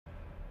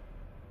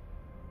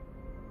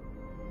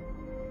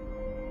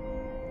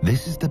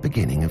This is the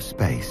beginning of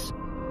space.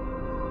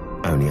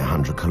 Only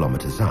 100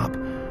 kilometers up,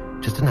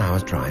 just an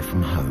hour's drive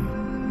from home.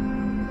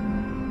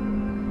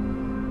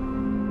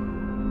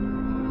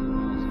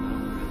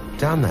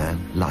 Down there,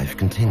 life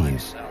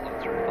continues.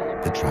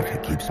 The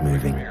traffic keeps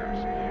moving.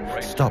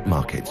 Stock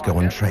markets go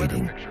on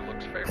trading,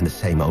 and the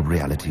same old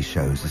reality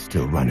shows are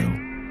still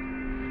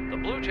running. The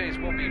Blue Jays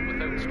will be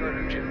without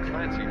starter Jim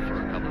Clancy for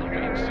a couple of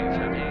weeks.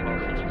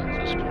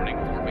 This morning,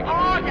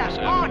 Order!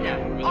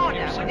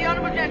 Will the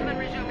honourable gentleman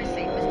resume his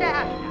seat? Mr.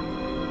 Ashton.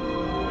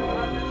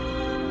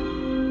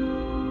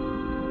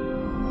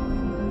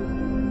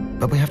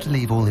 But we have to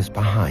leave all this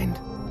behind.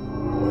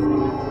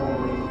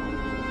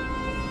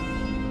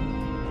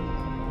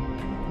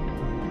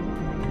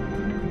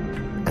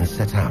 And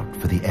set out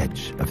for the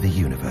edge of the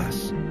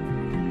universe.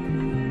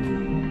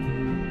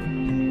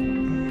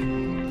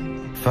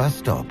 First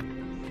stop,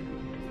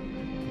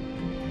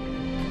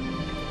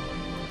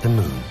 the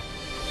moon.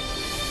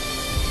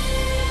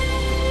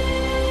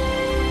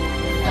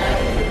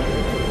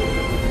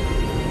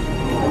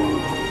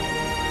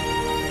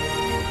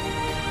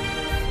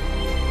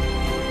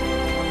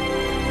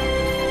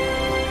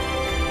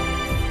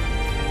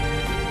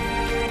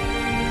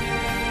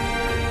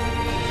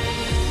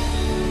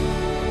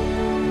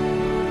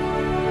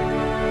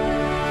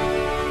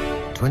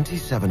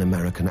 "27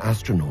 American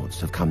astronauts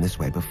have come this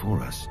way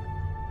before us.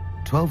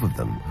 12 of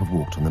them have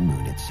walked on the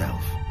moon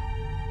itself.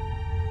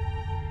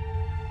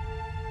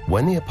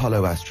 When the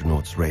Apollo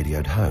astronauts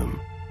radioed home,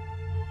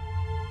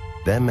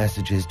 their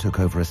messages took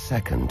over a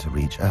second to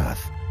reach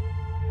Earth.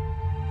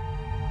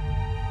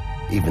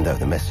 Even though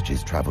the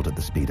messages traveled at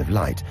the speed of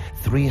light,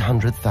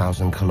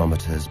 300,000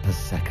 kilometers per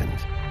second.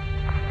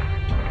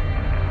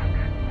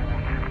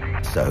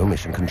 So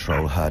Mission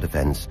Control heard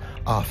events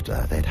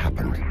after they'd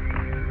happened.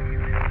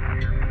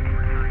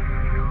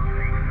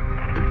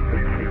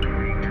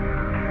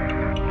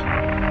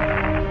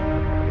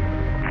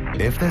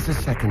 If there's a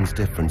second's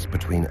difference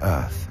between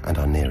Earth and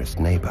our nearest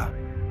neighbor,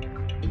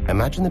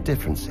 imagine the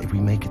difference if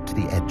we make it to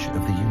the edge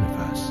of the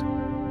universe.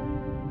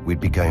 We'd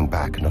be going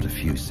back not a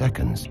few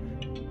seconds,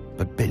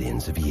 but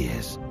billions of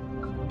years.